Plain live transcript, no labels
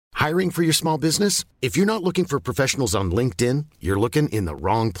Hiring for your small business? If you're not looking for professionals on LinkedIn, you're looking in the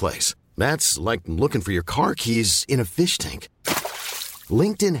wrong place. That's like looking for your car keys in a fish tank.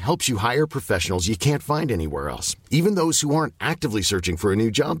 LinkedIn helps you hire professionals you can't find anywhere else, even those who aren't actively searching for a new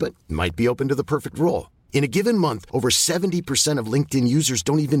job but might be open to the perfect role. In a given month, over 70% of LinkedIn users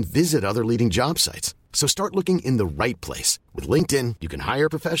don't even visit other leading job sites. So start looking in the right place. With LinkedIn, you can hire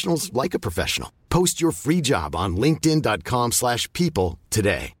professionals like a professional. Post your free job on linkedin.com/people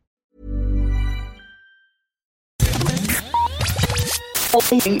today.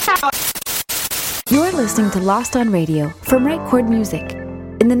 You're listening to Lost on Radio from Right Chord Music.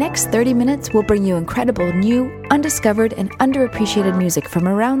 In the next 30 minutes, we'll bring you incredible, new, undiscovered, and underappreciated music from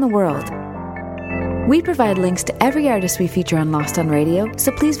around the world. We provide links to every artist we feature on Lost on Radio,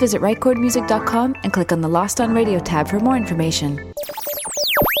 so please visit rightchordmusic.com and click on the Lost on Radio tab for more information.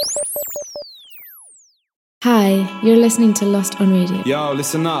 Hi, you're listening to Lost on Radio. Yo,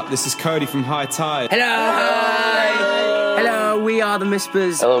 listen up. This is Cody from High Tide. Hello, hi. Hello, we are the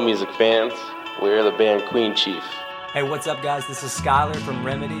Mispers. Hello, music fans. We're the band Queen Chief. Hey, what's up, guys? This is Skylar from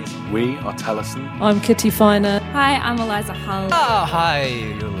Remedies. We are Tellison. I'm Kitty Finer. Hi, I'm Eliza Hull. Oh,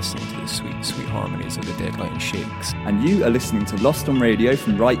 hi. You're listening to the sweet, sweet harmonies of the Deadline Shakes. And you are listening to Lost on Radio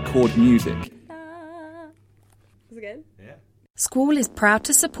from Right Chord Music. Was it good? Yeah. Squall is proud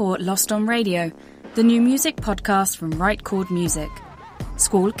to support Lost on Radio, the new music podcast from Right Chord Music.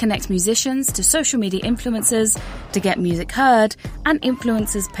 Squall connects musicians to social media influencers to get music heard and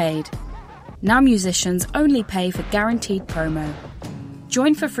influencers paid. Now musicians only pay for guaranteed promo.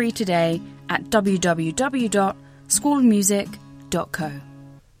 Join for free today at www.squallmusic.co.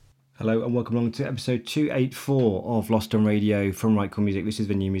 Hello and welcome along to episode 284 of Lost on Radio from Right Chord Music. This is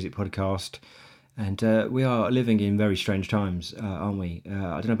the new music podcast. And we are living in very strange times, aren't we? I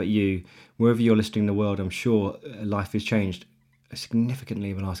don't know about you. Wherever you're listening in the world, I'm sure life has changed significantly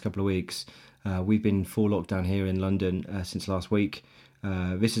in the last couple of weeks. We've been full lockdown here in London since last week.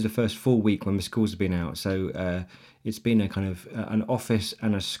 This is the first full week when the schools have been out, so it's been a kind of an office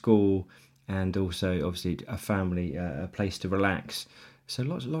and a school, and also obviously a family, a place to relax. So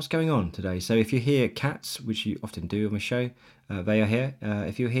lots going on today. So if you hear cats, which you often do on the show, they are here.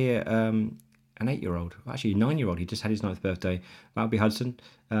 If you hear an 8-year-old, actually 9-year-old, he just had his 9th birthday, that'll be Hudson,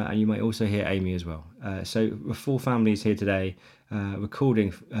 and you might also hear Amy as well. So the full family is here today,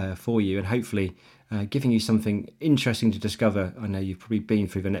 recording for you, and hopefully giving you something interesting to discover. I know you've probably been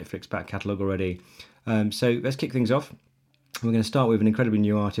through the Netflix back catalogue already. So let's kick things off. We're going to start with an incredibly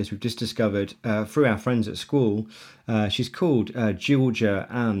new artist we've just discovered through our friends at school. She's called Georgia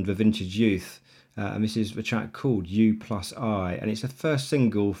and the Vintage Youth. And this is the track called You Plus I. And it's the first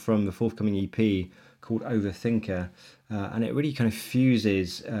single from the forthcoming EP called Overthinker. And it really kind of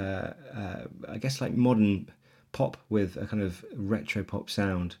fuses, I guess, like modern pop with a kind of retro pop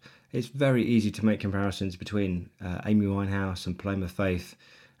sound. It's very easy to make comparisons between Amy Winehouse and Paloma Faith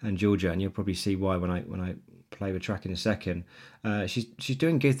and Georgia, and you'll probably see why when I play the track in a second. She's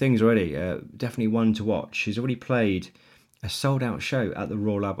doing good things already. Definitely one to watch. She's already played a sold-out show at the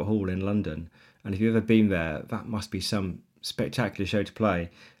Royal Albert Hall in London, and if you've ever been there, that must be some spectacular show to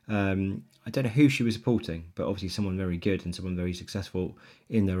play. I don't know who she was supporting, but obviously someone very good and someone very successful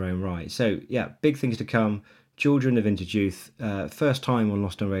in their own right. So yeah, big things to come. Georgia and the Vintage Youth, first time on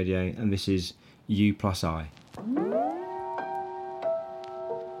Lost on Radio, and this is You Plus I.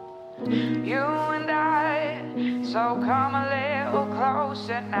 You and I, so come a little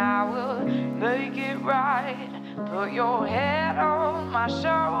closer and I will make it right. Put your head on my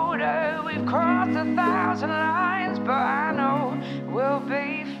shoulder. We've crossed 1,000 lines, but I know we'll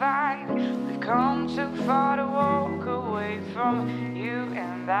be fine. We've come too far to walk away from you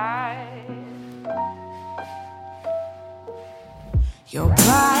and I. Your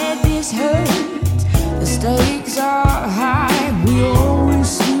pride is hurt, the stakes are high. We always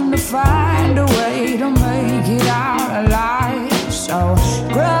seem to find a way to make it out alive. So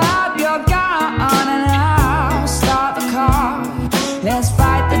grab your gun and I'll start the car. Let's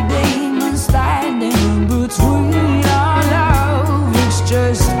fight the demons standing between our love. It's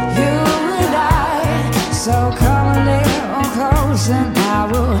just you and I. So come a little closer and I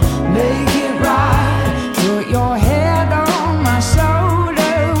will make it right. Put your head on my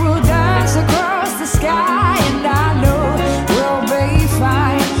shoulder, we'll dance across the sky, and I know we'll be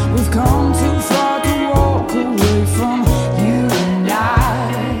fine. We've come too far to walk away from you and I.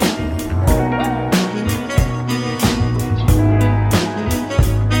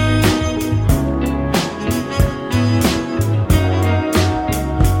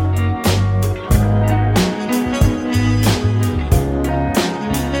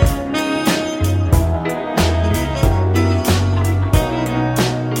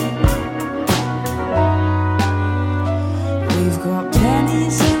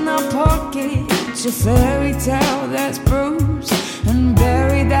 a fairy tale that's bruised and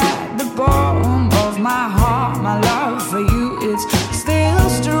buried at the bottom of my heart. My love for you is still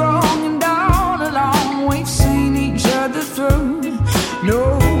strong, and all along we've seen each other through.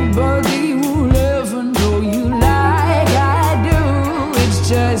 Nobody will ever know you like I do. It's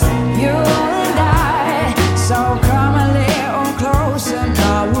just you and I. So come a little closer and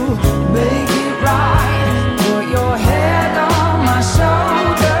I will make it right. Put your head on my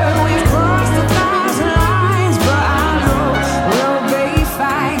shoulder. We've crossed 1,000 lines, but I know we'll be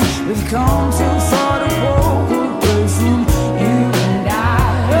fine. We've come too far to walk away from you and I.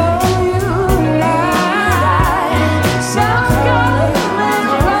 Oh, you and I. So come a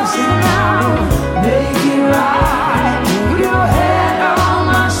little closer now. Make it right. Put your head on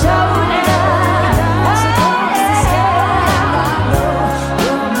my shoulder. As across the sky, I know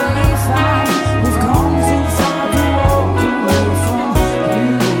we'll be fine. We've come too far to walk away from you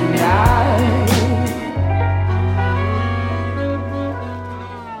and I.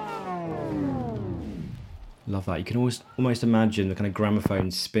 Love that. You can almost imagine the kind of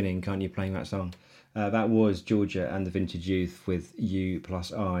gramophone spinning, can't you, playing that song? That was Georgia and the Vintage Youth with You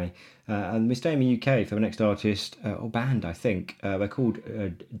Plus I. And we're staying in the UK for the next artist, or band, I think. They're called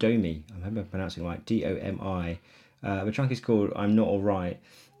Domi. I remember pronouncing it right, D-O-M-I. The track is called I'm Not Alright.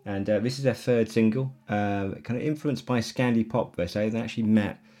 And this is their third single. Kind of influenced by Scandi Pop, they say. They actually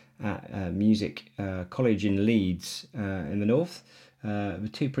met at music college in Leeds in the north. The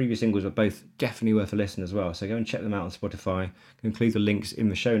two previous singles are both definitely worth a listen as well, so go and check them out on Spotify. I'll include the links in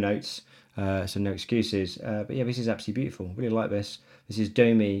the show notes, so no excuses. But yeah, this is absolutely beautiful. Really like this. This is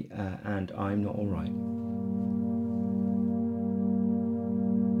Domi and I'm Not Alright.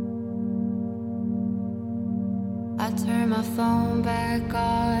 I turn my phone back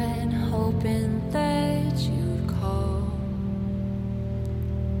on, hoping that you'd call.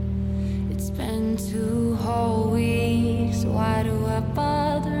 It's been 2 whole weeks, why do I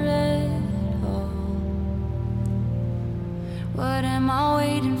bother at all? What am I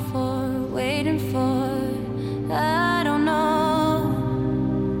waiting for, waiting for? I don't know.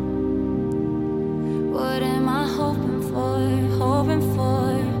 What am I hoping for, hoping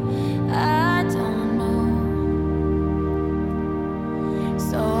for? I don't know.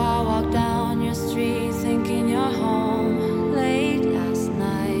 So I walk down your street thinking you're home late last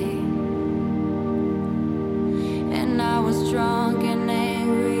night. And I was drunk and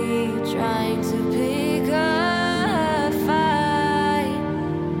angry, trying to pick a fight.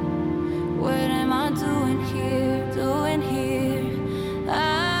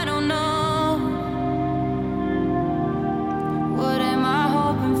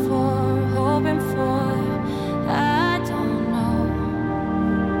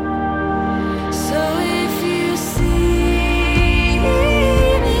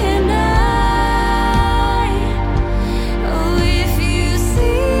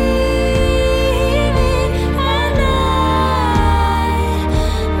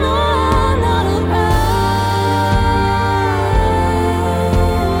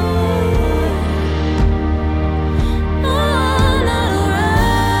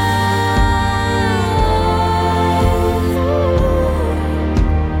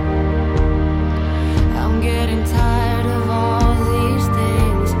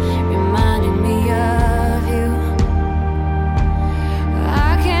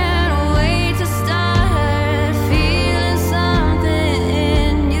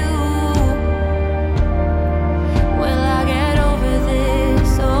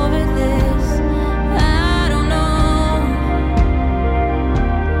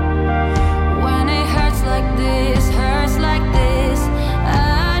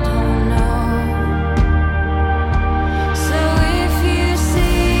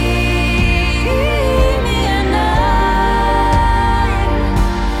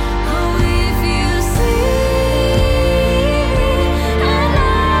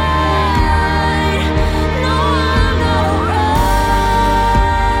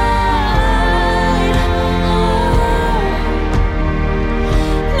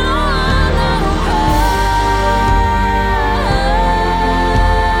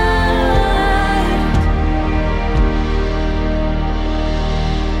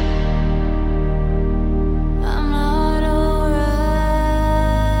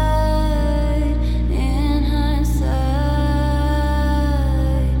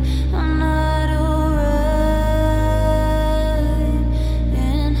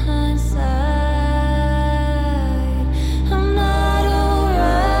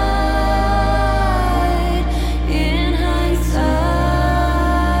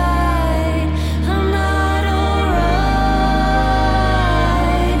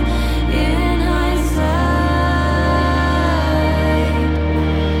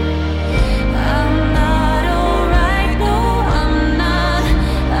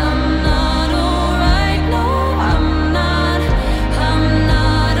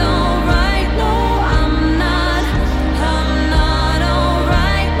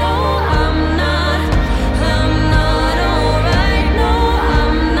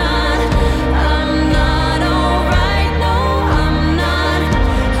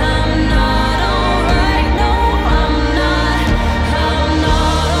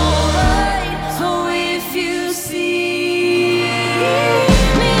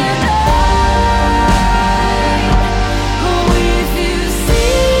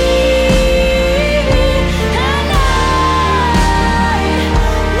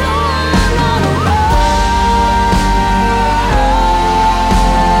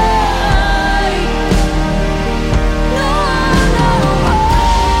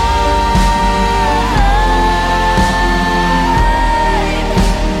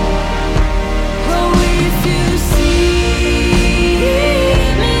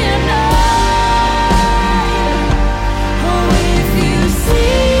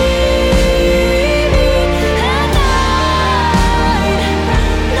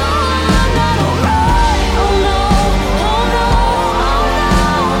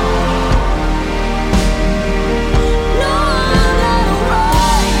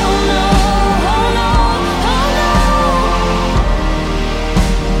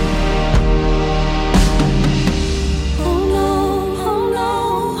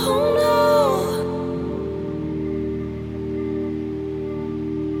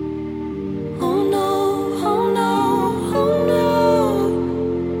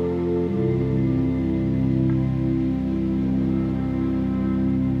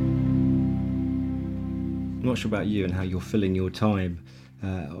 I'm not sure about you and how you're filling your time.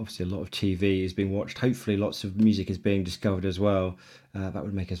 Obviously, a lot of TV is being watched. Hopefully, lots of music is being discovered as well. That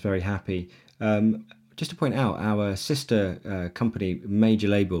would make us very happy. Just to point out, our sister company, Major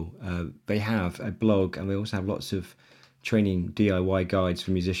Label, they have a blog, and they also have lots of training DIY guides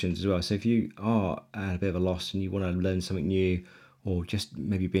for musicians as well. So if you are at a bit of a loss and you want to learn something new, or just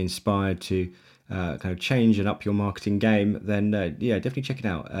maybe be inspired to kind of change and up your marketing game, then definitely check it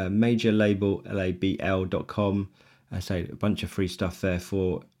out. majorlabel.com. So a bunch of free stuff there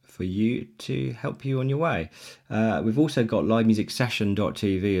for you to help you on your way. We've also got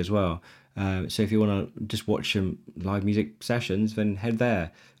livemusicsession.tv as well. So if you want to just watch some live music sessions, then head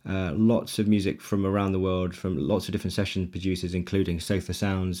there. Lots of music from around the world, from lots of different session producers, including Sofa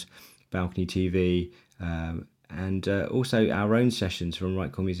Sounds, Balcony TV, and also our own sessions from Right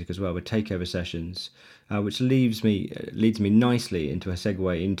Chord Music as well, with takeover sessions, which leads me nicely into a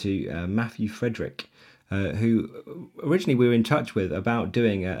segue into Matthew Frederick, who originally we were in touch with about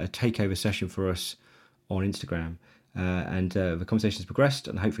doing a takeover session for us on Instagram. And the conversation's progressed,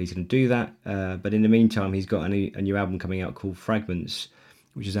 and hopefully he's going to do that. But in the meantime, he's got a new album coming out called Fragments,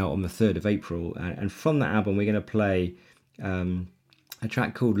 which is out on the 3rd of April. And from that album, we're going to play a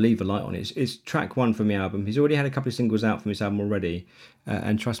track called Leave a Light On. It's track 1 from the album. He's already had a couple of singles out from this album already,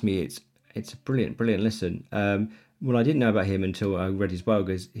 and trust me, it's a brilliant listen. What I didn't know about him until I read his bio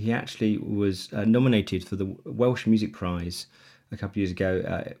is he actually was nominated for the Welsh Music Prize a couple of years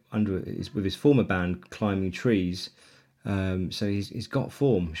ago with his former band Climbing Trees. So he's got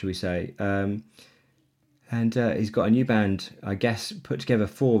form, shall we say. And he's got a new band, I guess, put together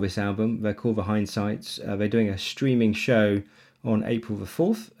for this album. They're called The Hindsights. They're doing a streaming show on April the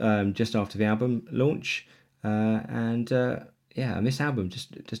 4th, just after the album launch. And this album,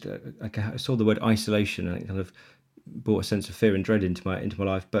 just I saw the word isolation, and it kind of brought a sense of fear and dread into my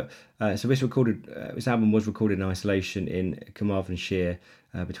life. But so this album was recorded in isolation in Carmarthenshire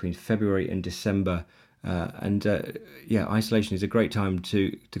between February and December. Isolation is a great time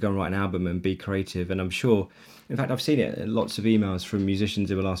to go and write an album and be creative. And I'm sure, in fact, I've seen it. Lots of emails from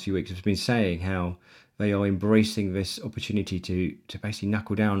musicians in the last few weeks have been saying how they are embracing this opportunity to basically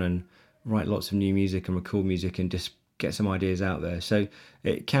knuckle down and write lots of new music and record music and just get some ideas out there. So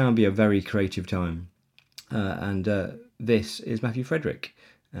it can be a very creative time. This is Matthew Frederick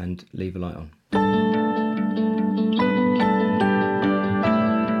and Leave a Light On.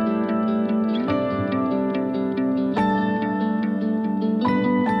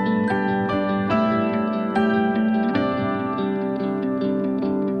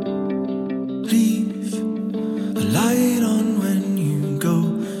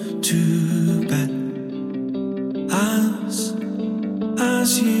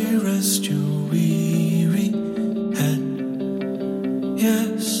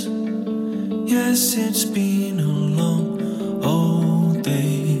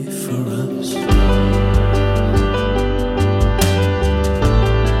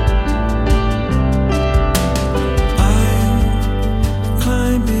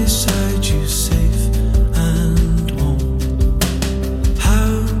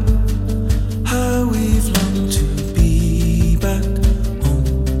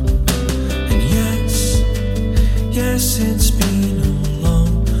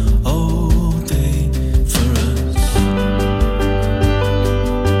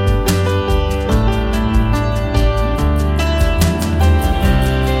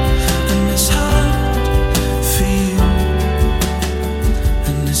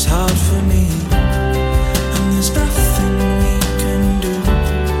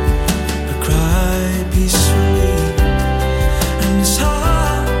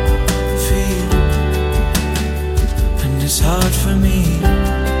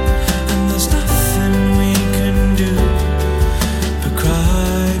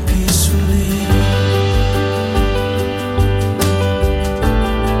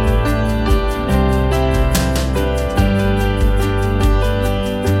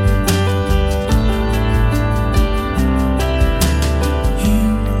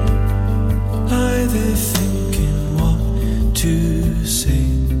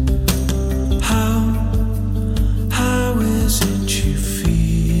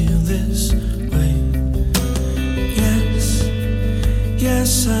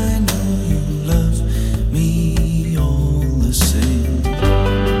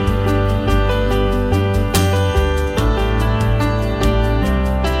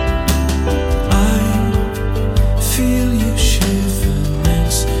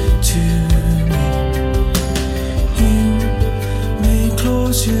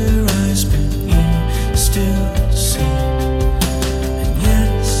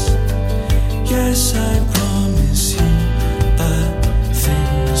 Yes, I promise.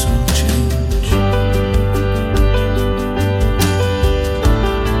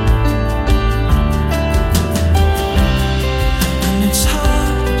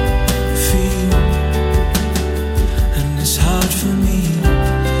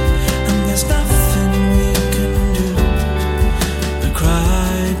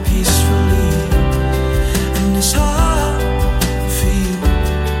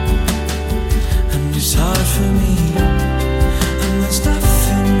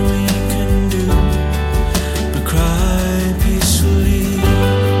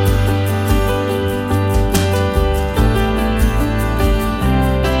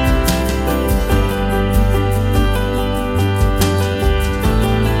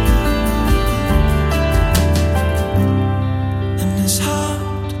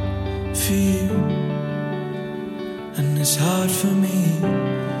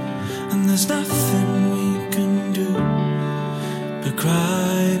 there's nothing we can do but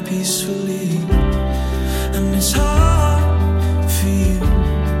cry peacefully. And it's hard for you,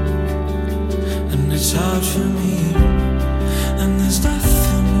 and it's hard for me, and there's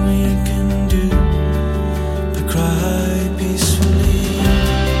nothing we can do but cry peacefully.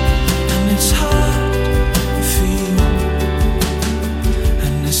 And it's hard for you,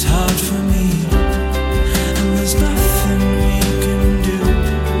 and it's hard for me, and there's nothing we can do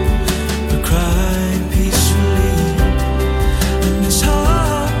but cry peacefully. And it's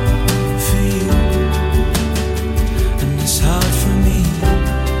hard for you, and it's hard for me,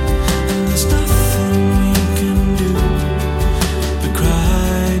 and there's nothing we can do but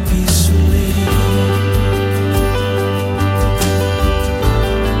cry peacefully.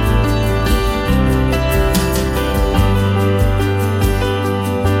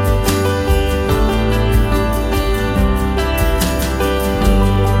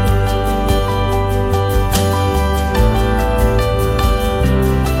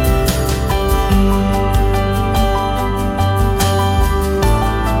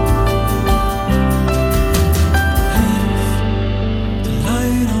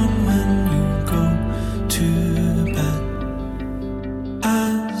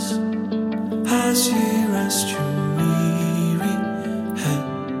 As you rest your weary head.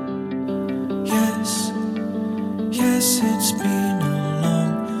 Yes, yes, it's been a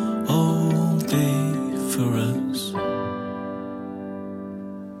long old day for us.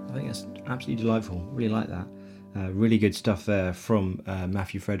 I think that's absolutely delightful. Really like that. Really good stuff there from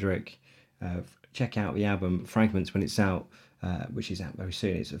Matthew Frederick. Check out the album Fragments when it's out, which is out very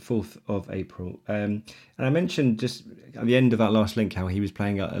soon. It's the 4th of April. And I mentioned just at the end of that last link how he was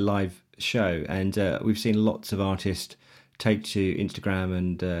playing a live show, and we've seen lots of artists take to Instagram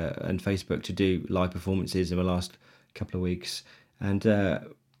and Facebook to do live performances in the last couple of weeks, and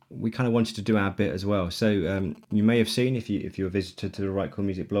we kind of wanted to do our bit as well. So you may have seen, if you're a visitor to the Right Chord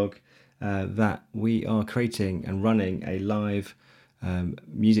Music blog, that we are creating and running a live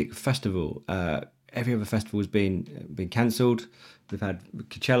music festival. Every other festival has been cancelled. We've had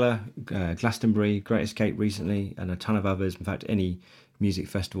Coachella, Glastonbury, Great Escape recently, and a ton of others. In fact, any music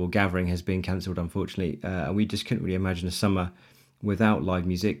festival gathering has been cancelled, unfortunately. And we just couldn't really imagine a summer without live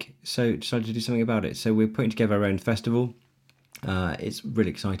music, so decided to do something about it. So we're putting together our own festival. It's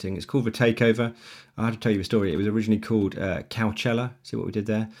really exciting. It's called The Takeover. I had to tell you a story. It was originally called Coachella. See what we did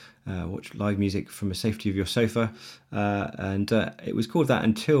there? Watch live music from the safety of your sofa. And it was called that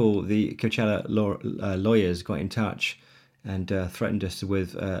until the Coachella lawyers got in touch and threatened us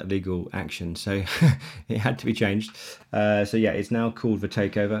with legal action. So it had to be changed. So yeah, it's now called The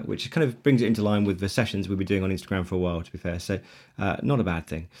Takeover, which kind of brings it into line with the sessions we've been doing on Instagram for a while, to be fair. So not a bad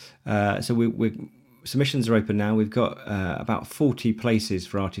thing. So we're submissions are open now. We've got about 40 places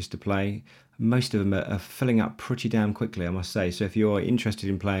for artists to play. Most of them are filling up pretty damn quickly, I must say. So if you're interested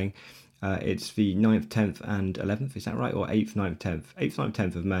in playing, it's the 9th, 10th and 11th, is that right? Or 8th, 9th, 10th? 8th, 9th,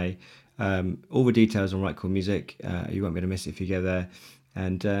 10th of May. All the details on Right Chord Music. You won't be able to miss it if you go there.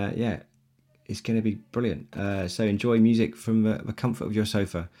 And yeah, it's going to be brilliant. So enjoy music from the comfort of your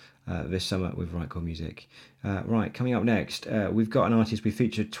sofa this summer with Right Chord Music. Right, coming up next, we've got an artist we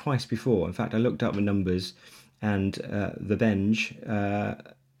featured twice before. In fact, I looked up the numbers, and The Benj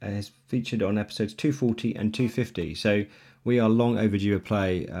has featured on episodes 240 and 250. So we are long overdue a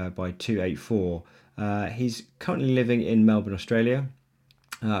play by 284. He's currently living in Melbourne, Australia.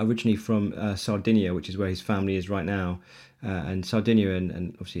 Originally from Sardinia, which is where his family is right now. And Sardinia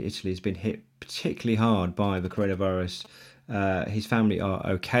and obviously Italy has been hit particularly hard by the coronavirus. His family are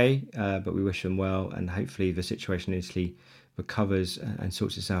okay, but we wish them well, and hopefully the situation in Italy recovers and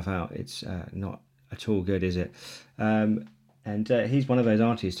sorts itself out. It's not at all good, is it? And he's one of those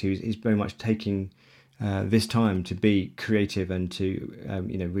artists who's very much taking this time to be creative and to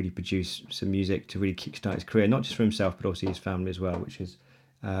really produce some music to really kickstart his career, not just for himself but also his family as well, which is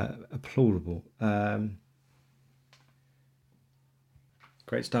applaudable.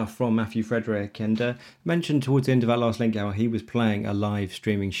 Great stuff from Matthew Frederick, and mentioned towards the end of our last link how he was playing a live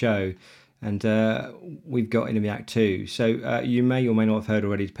streaming show, and we've got in the Act 2. So you may or may not have heard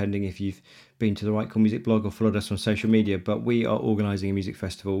already, depending if you've been to the Right Chord Music blog or followed us on social media, but we are organising a music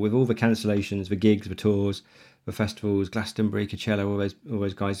festival with all the cancellations, the gigs, the tours, the festivals, Glastonbury, Coachella, all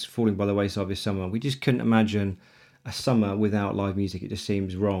those guys falling by the wayside this summer. We just couldn't imagine a summer without live music. It just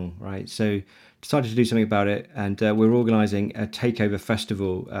seems wrong, right? So decided to do something about it, and we're organising a takeover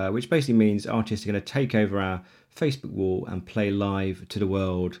festival, which basically means artists are going to take over our Facebook wall and play live to the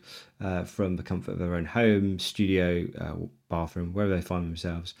world from the comfort of their own home, studio, bathroom, wherever they find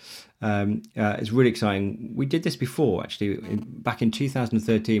themselves. It's really exciting. We did this before, actually. Back in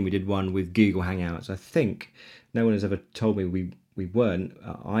 2013, we did one with Google Hangouts. I think no one has ever told me we weren't.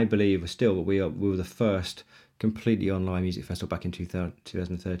 I believe we were the first completely online music festival back in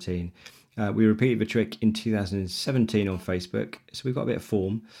 2013. We repeated the trick in 2017 on Facebook, so we've got a bit of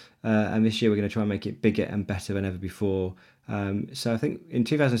form, and this year we're going to try and make it bigger and better than ever before. So I think in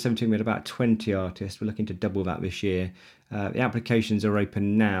 2017 we had about 20 artists. We're looking to double that this year. The applications are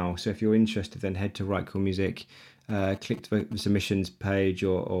open now, so if you're interested, then head to Right Chord Music, click the submissions page,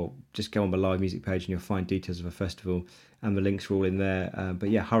 or just go on the live music page and you'll find details of the festival, and the links are all in there. But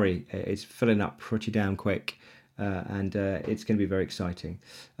yeah, hurry, it's filling up pretty damn quick. And it's going to be very exciting.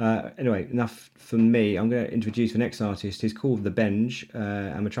 Anyway, enough from me. I'm going to introduce the next artist. He's called The Benj,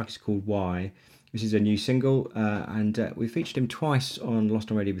 and the track is called Why. This is a new single, and we featured him twice on Lost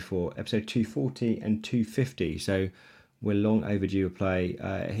on Radio before, episode 240 and 250, so we're long overdue a play.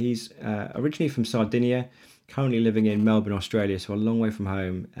 He's originally from Sardinia, currently living in Melbourne, Australia, so a long way from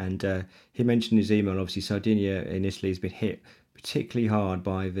home, and he mentioned in his email, obviously Sardinia in Italy has been hit particularly hard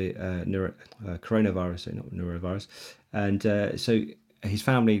by the coronavirus, so not neurovirus, and so his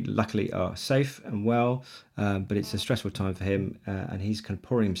family luckily are safe and well, but it's a stressful time for him, and he's kind of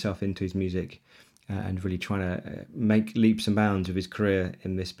pouring himself into his music and really trying to make leaps and bounds with his career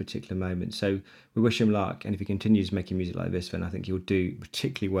in this particular moment. So we wish him luck, and if he continues making music like this, then I think he'll do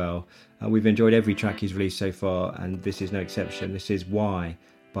particularly well. We've enjoyed every track he's released so far, and this is no exception. This is Why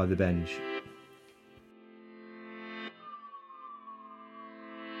by The Benj.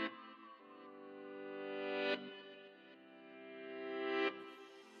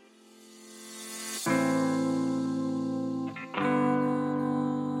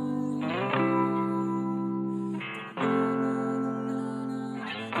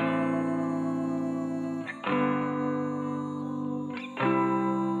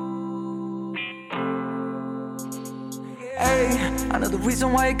 I know the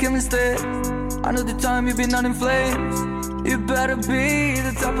reason why you came instead. I know the time you've been out in flames. You better be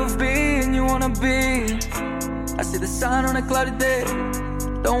the type of being you wanna be. I see the sun on a cloudy day.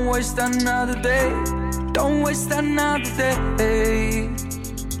 Don't waste another day. Don't waste another day.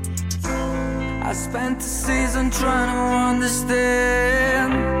 I spent the season trying to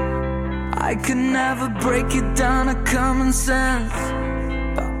understand. I could never break it down to common sense,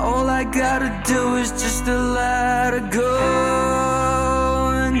 but all I gotta do is just to let it go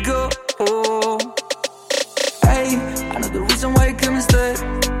and go. Hey, I know the reason why you came instead.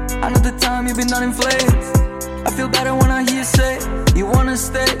 I know the time you've been out in flames. I feel better when I hear you say you wanna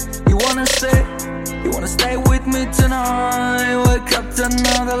stay, you wanna stay, you wanna stay with me tonight. Wake up to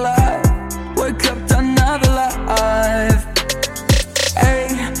another life, wake up to another life. Hey,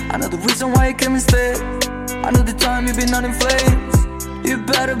 I know the reason why you came instead. I know the time you've been out in flames. You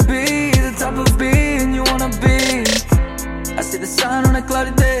better be the type of being you wanna be. I see the sun on a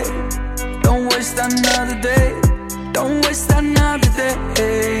cloudy day. Don't waste another day. Don't waste another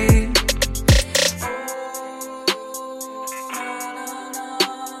day.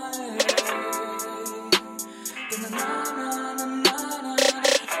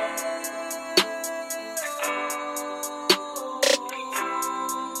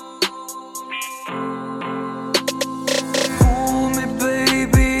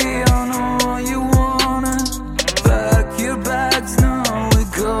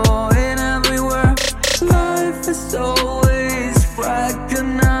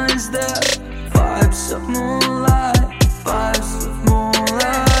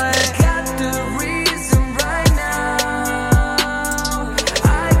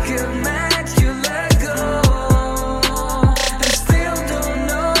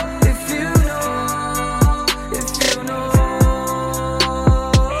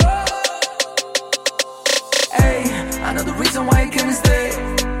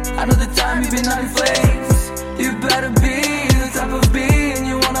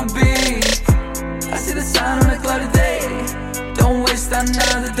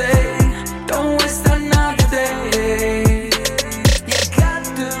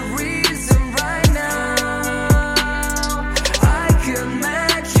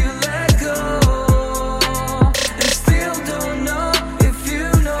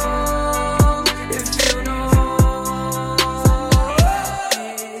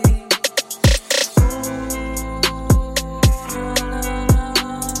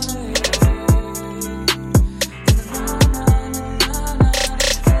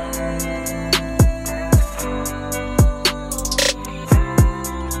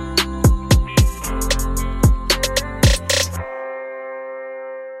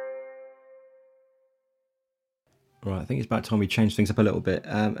 Right, I think it's about time we change things up a little bit.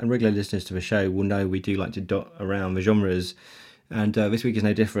 And regular listeners to the show will know we do like to dot around the genres. And this week is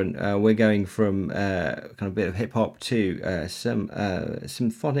no different. We're going from kind of a bit of hip hop to some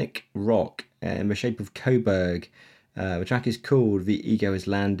symphonic rock in the shape of Coburg. The track is called The Ego Has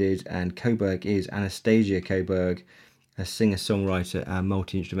Landed, and Coburg is Anastasia Coburg, a singer-songwriter and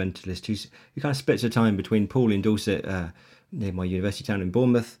multi-instrumentalist who kind of splits her time between Poole in Dorset, near my university town in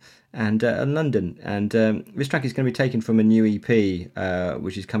Bournemouth, and London. And this track is going to be taken from a new EP,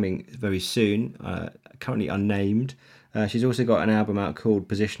 which is coming very soon, currently unnamed. She's also got an album out called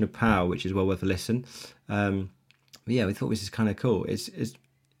Position of Power, which is well worth a listen. But yeah, we thought this is kind of cool. It's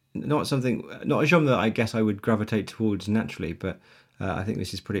not a genre that I guess I would gravitate towards naturally, but I think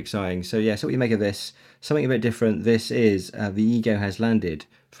this is pretty exciting. So yeah, so what you make of this? Something a bit different. This is The Ego Has Landed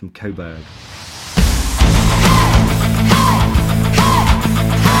from Coburg.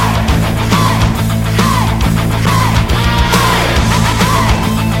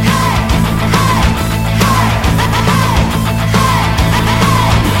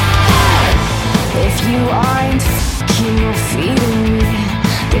 If you aren't f***ing or feeding me,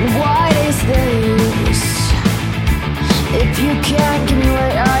 then what is the use? If you can't give me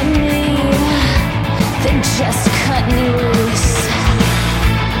what I need, then just cut me loose.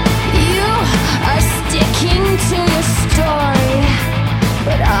 You are sticking to your story,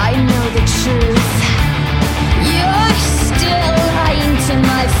 but I know the truth. You're still lying to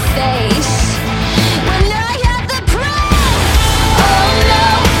my face when I have the proof. Oh no,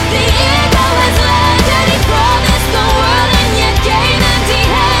 the ego has landed. He promised the world and yet came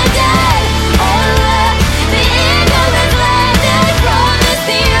empty-handed. Oh look, the ego has landed. Promised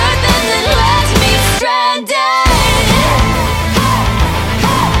the earth and then left me stranded.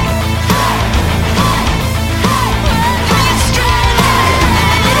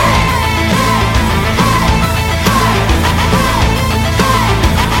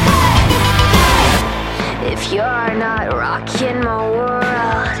 If you're not rocking my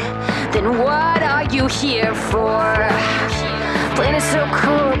world, then what are you here for? Playing it so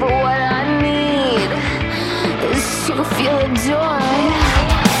cool, but what I need is to feel adored.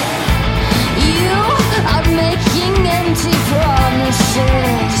 You are making empty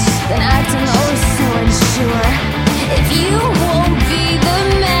promises, then acting oh so unsure. If you won't be the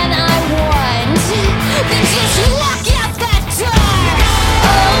man I want, then just walk out that door.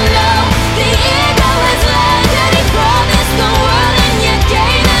 Oh no, the ego has landed. He promised the world and yet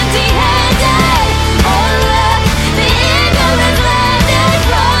came empty-handed. Oh look, the ego has landed.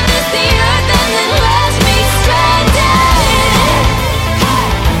 Promised the earth and then left me stranded.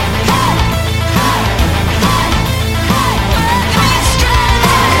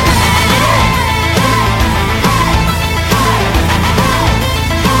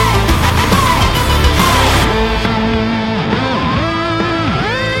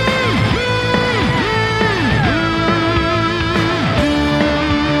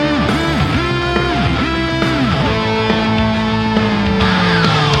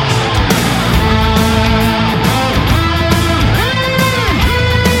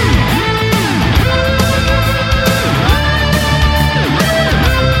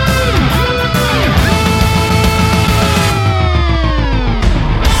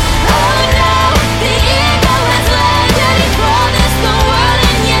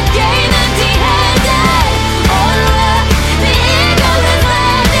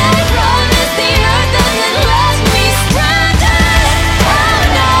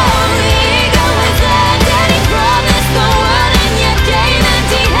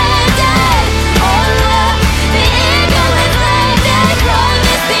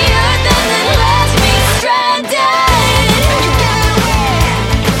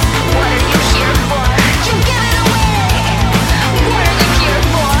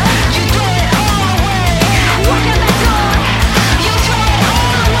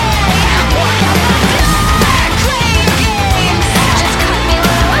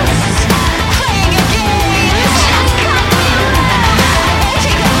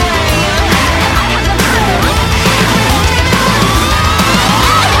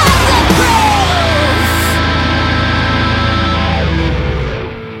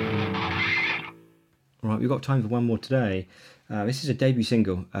 We've got time for one more today. This is a debut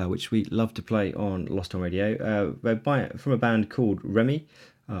single, which we love to play on Lost on Radio. From a band called Remy,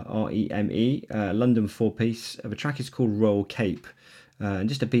 R-E-M-E, London four-piece. The track is called Royal Cape. And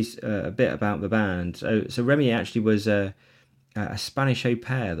just a bit about the band. So Remy actually was a Spanish au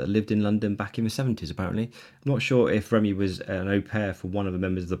pair that lived in London back in the 70s, apparently. I'm not sure if Remy was an au pair for one of the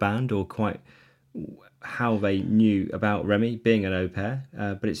members of the band or quite how they knew about Remy being an au pair,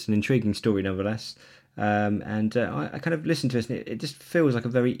 but it's an intriguing story nonetheless. I kind of listened to this, and it just feels like a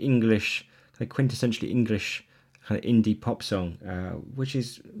very English, kind of quintessentially English kind of indie pop song, which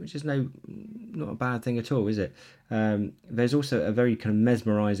is not a bad thing at all, is it? There's also a very kind of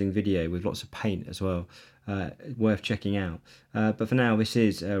mesmerising video with lots of paint as well, worth checking out. But for now, this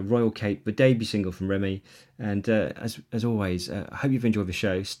is Royal Cape, the debut single from Remy. And as always, I hope you've enjoyed the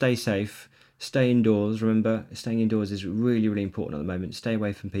show. Stay safe, stay indoors. Remember, staying indoors is really, really important at the moment. Stay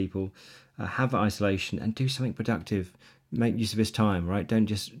away from people, have isolation, and do something productive. Make use of this time, right? Don't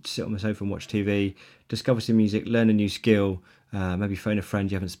just sit on the sofa and watch TV. Discover some music, learn a new skill, maybe phone a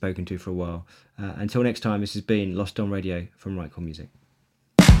friend you haven't spoken to for a while. Until next time, this has been Lost on Radio from Right Chord Music.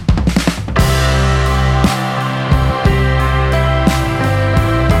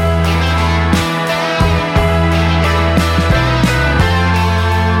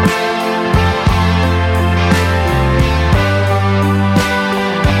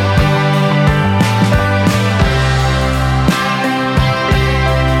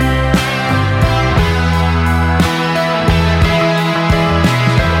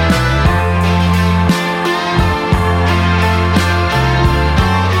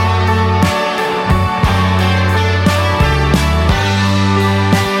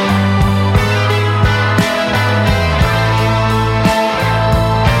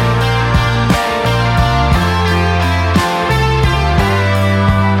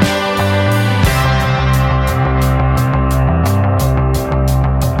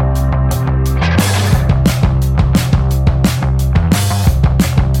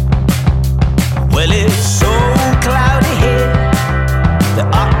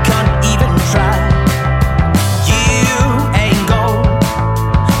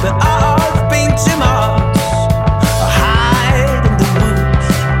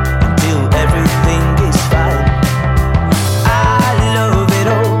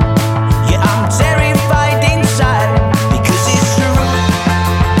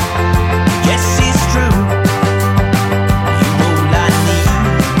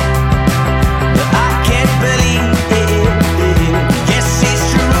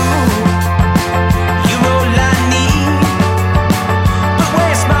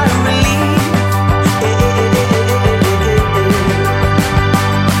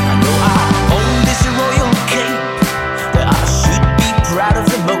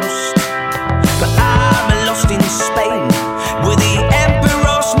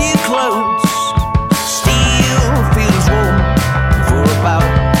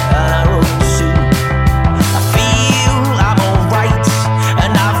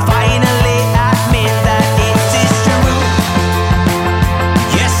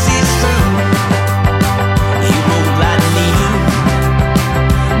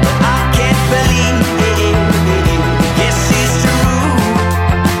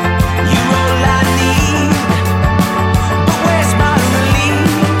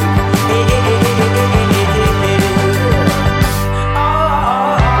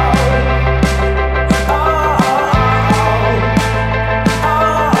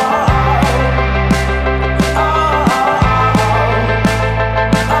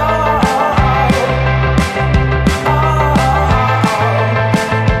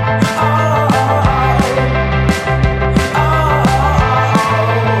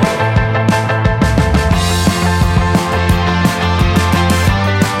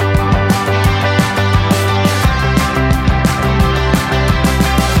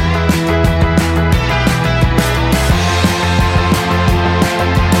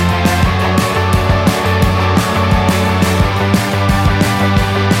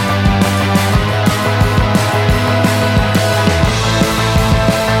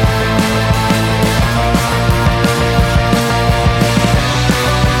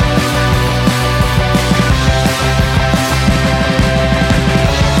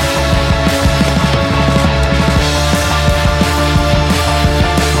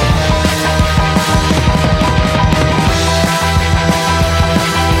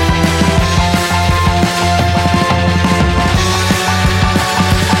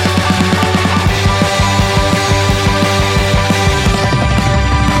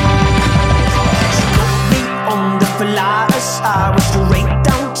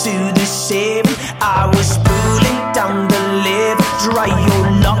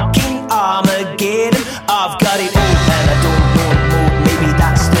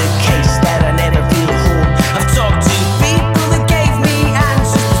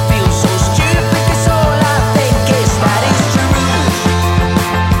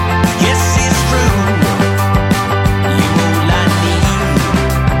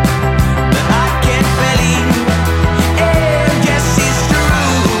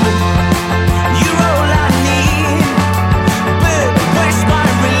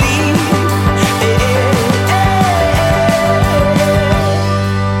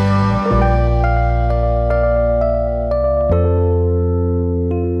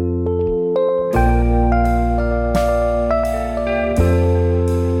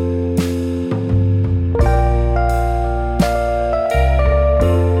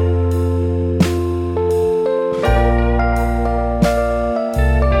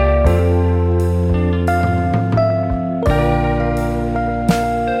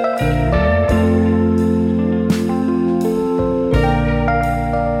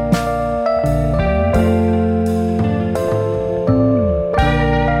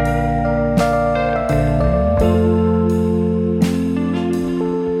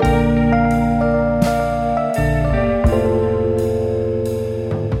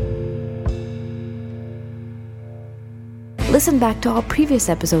 Listen back to all previous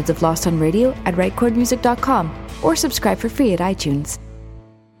episodes of Lost on Radio at rightchordmusic.com or subscribe for free at iTunes.